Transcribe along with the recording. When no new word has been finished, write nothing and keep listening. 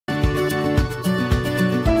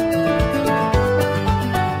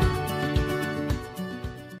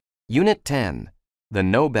Unit 10, the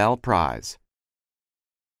Nobel Prize.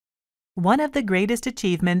 One of the greatest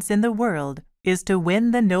achievements in the world is to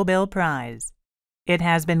win the Nobel Prize. It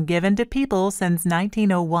has been given to people since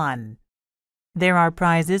 1901. There are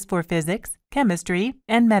prizes for physics, chemistry,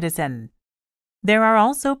 and medicine. There are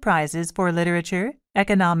also prizes for literature,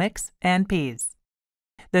 economics, and peace.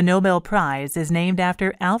 The Nobel Prize is named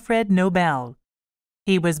after Alfred Nobel.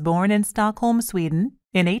 He was born in Stockholm, Sweden,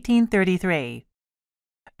 in 1833.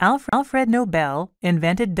 Alfred Nobel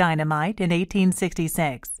invented dynamite in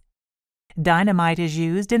 1866. Dynamite is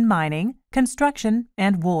used in mining, construction,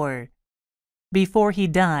 and war. Before he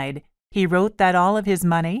died, he wrote that all of his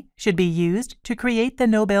money should be used to create the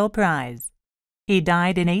Nobel Prize. He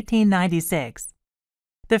died in 1896.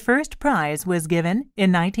 The first prize was given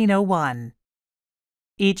in 1901.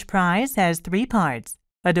 Each prize has 3 parts: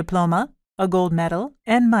 a diploma, a gold medal,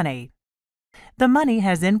 and money. The money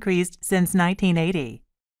has increased since 1980.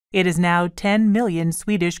 It is now 10 million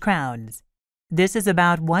Swedish crowns. This is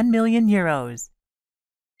about 1 million euros.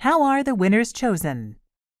 How are the winners chosen?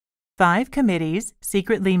 5 committees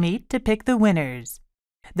secretly meet to pick the winners.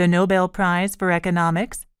 The Nobel Prize for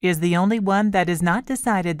Economics is the only one that is not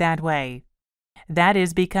decided that way. That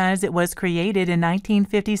is because it was created in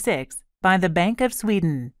 1956 by the Bank of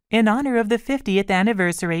Sweden in honor of the 50th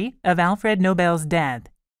anniversary of Alfred Nobel's death.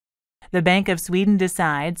 The Bank of Sweden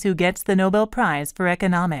decides who gets the Nobel Prize for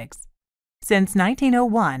Economics. Since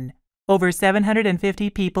 1901, over 750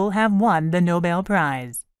 people have won the Nobel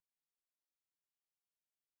Prize.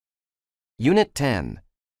 Unit 10,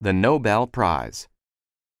 the Nobel Prize.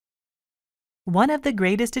 One of the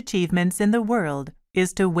greatest achievements in the world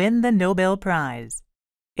is to win the Nobel Prize.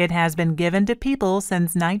 It has been given to people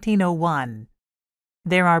since 1901.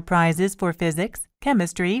 There are prizes for physics,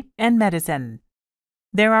 chemistry, and medicine.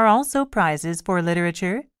 There are also prizes for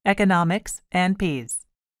literature, economics, and peace.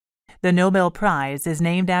 The Nobel Prize is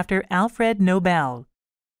named after Alfred Nobel.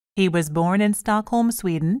 He was born in Stockholm,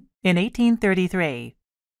 Sweden, in 1833.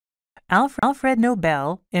 Alfred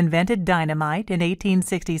Nobel invented dynamite in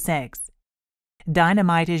 1866.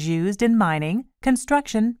 Dynamite is used in mining,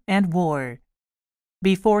 construction, and war.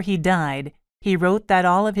 Before he died, he wrote that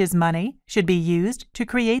all of his money should be used to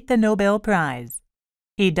create the Nobel Prize.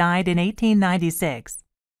 He died in 1896.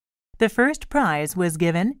 The first prize was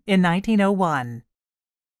given in 1901.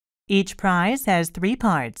 Each prize has 3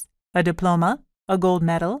 parts: a diploma, a gold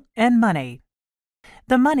medal, and money.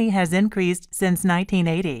 The money has increased since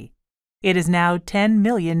 1980. It is now 10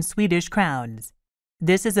 million Swedish crowns.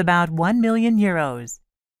 This is about 1 million euros.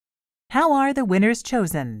 How are the winners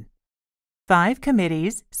chosen? 5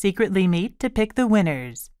 committees secretly meet to pick the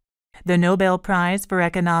winners. The Nobel Prize for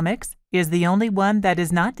Economics is the only one that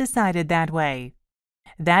is not decided that way.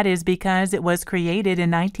 That is because it was created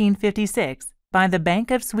in 1956 by the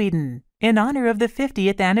Bank of Sweden in honor of the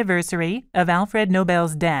 50th anniversary of Alfred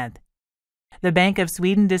Nobel's death. The Bank of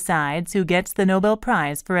Sweden decides who gets the Nobel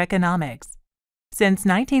Prize for Economics. Since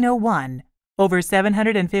 1901, over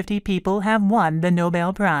 750 people have won the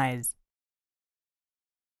Nobel Prize.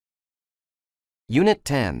 Unit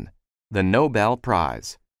 10, the Nobel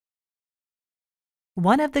Prize.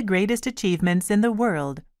 One of the greatest achievements in the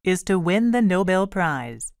world is to win the Nobel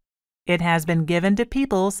Prize. It has been given to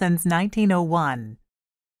people since 1901.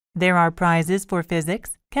 There are prizes for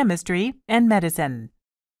physics, chemistry, and medicine.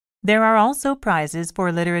 There are also prizes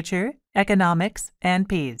for literature, economics, and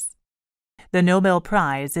peace. The Nobel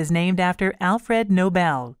Prize is named after Alfred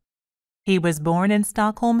Nobel. He was born in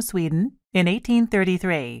Stockholm, Sweden, in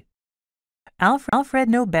 1833. Alfred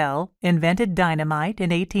Nobel invented dynamite in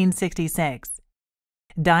 1866.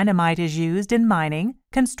 Dynamite is used in mining,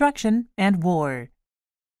 construction, and war.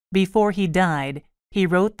 Before he died, he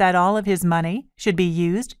wrote that all of his money should be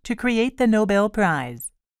used to create the Nobel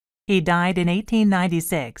Prize. He died in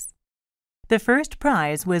 1896. The first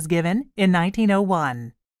prize was given in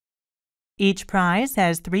 1901. Each prize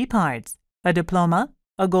has 3 parts: a diploma,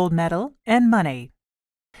 a gold medal, and money.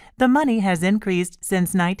 The money has increased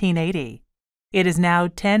since 1980. It is now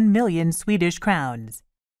 10 million Swedish crowns.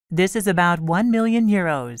 This is about 1 million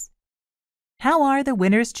euros. How are the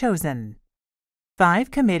winners chosen?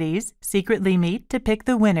 5 committees secretly meet to pick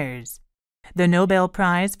the winners. The Nobel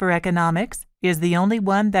Prize for Economics is the only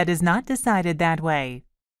one that is not decided that way.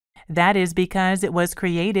 That is because it was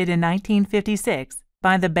created in 1956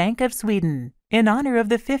 by the Bank of Sweden in honor of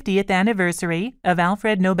the 50th anniversary of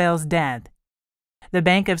Alfred Nobel's death. The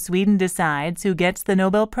Bank of Sweden decides who gets the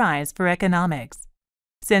Nobel Prize for Economics.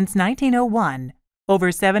 Since 1901, over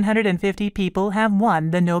 750 people have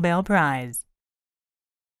won the Nobel Prize.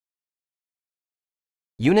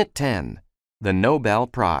 Unit 10, the Nobel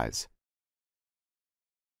Prize.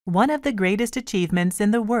 One of the greatest achievements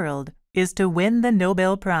in the world is to win the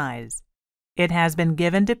Nobel Prize. It has been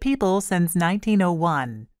given to people since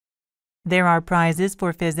 1901. There are prizes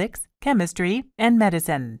for physics, chemistry, and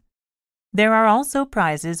medicine. There are also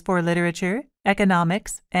prizes for literature,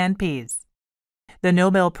 economics, and peace. The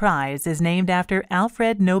Nobel Prize is named after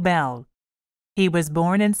Alfred Nobel. He was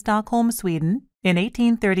born in Stockholm, Sweden, in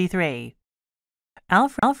 1833.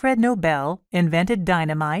 Alfred Nobel invented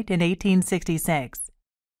dynamite in 1866.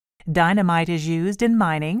 Dynamite is used in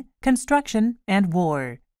mining, construction, and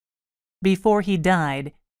war. Before he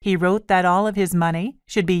died, he wrote that all of his money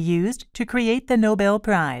should be used to create the Nobel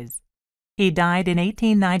Prize. He died in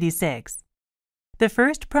 1896. The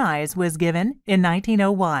first prize was given in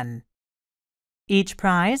 1901. Each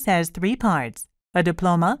prize has 3 parts: a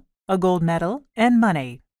diploma, a gold medal, and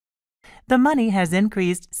money. The money has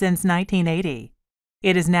increased since 1980.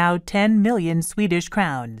 It is now 10 million Swedish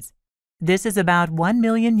crowns. This is about 1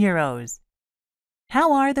 million euros.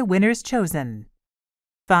 How are the winners chosen?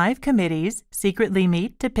 5 committees secretly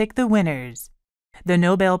meet to pick the winners. The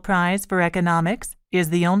Nobel Prize for Economics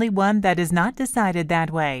is the only one that is not decided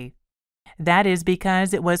that way. That is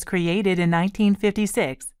because it was created in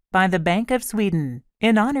 1956 by the Bank of Sweden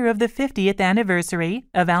in honor of the 50th anniversary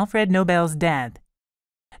of Alfred Nobel's death.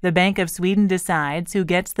 The Bank of Sweden decides who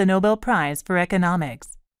gets the Nobel Prize for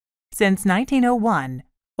Economics. Since 1901,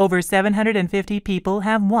 over 750 people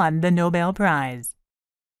have won the Nobel Prize.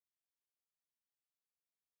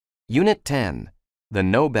 Unit 10. The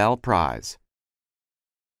Nobel Prize.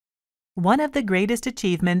 One of the greatest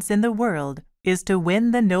achievements in the world is to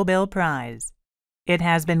win the Nobel Prize. It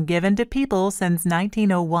has been given to people since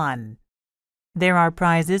 1901. There are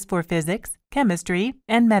prizes for physics, chemistry,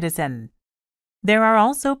 and medicine. There are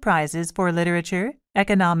also prizes for literature,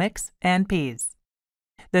 economics, and peace.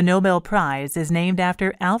 The Nobel Prize is named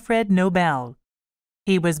after Alfred Nobel.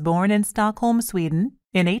 He was born in Stockholm, Sweden,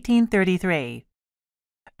 in 1833.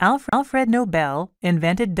 Alfred Nobel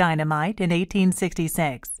invented dynamite in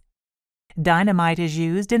 1866. Dynamite is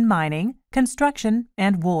used in mining, construction,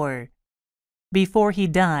 and war. Before he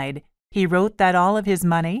died, he wrote that all of his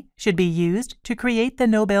money should be used to create the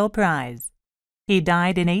Nobel Prize. He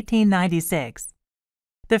died in 1896.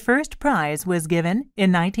 The first prize was given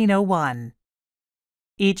in 1901.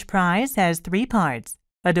 Each prize has 3 parts: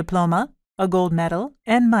 a diploma, a gold medal,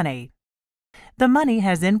 and money. The money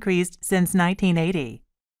has increased since 1980.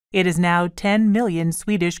 It is now 10 million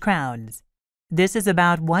Swedish crowns. This is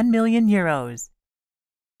about 1 million euros.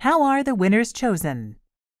 How are the winners chosen?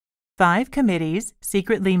 5 committees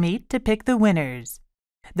secretly meet to pick the winners.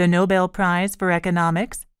 The Nobel Prize for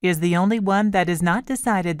Economics is the only one that is not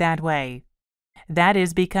decided that way. That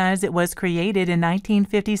is because it was created in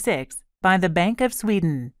 1956 by the Bank of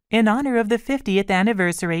Sweden in honor of the 50th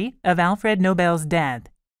anniversary of Alfred Nobel's death.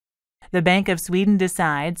 The Bank of Sweden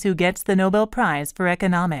decides who gets the Nobel Prize for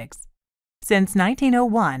Economics. Since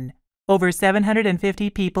 1901, over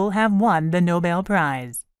 750 people have won the Nobel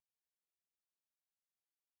Prize.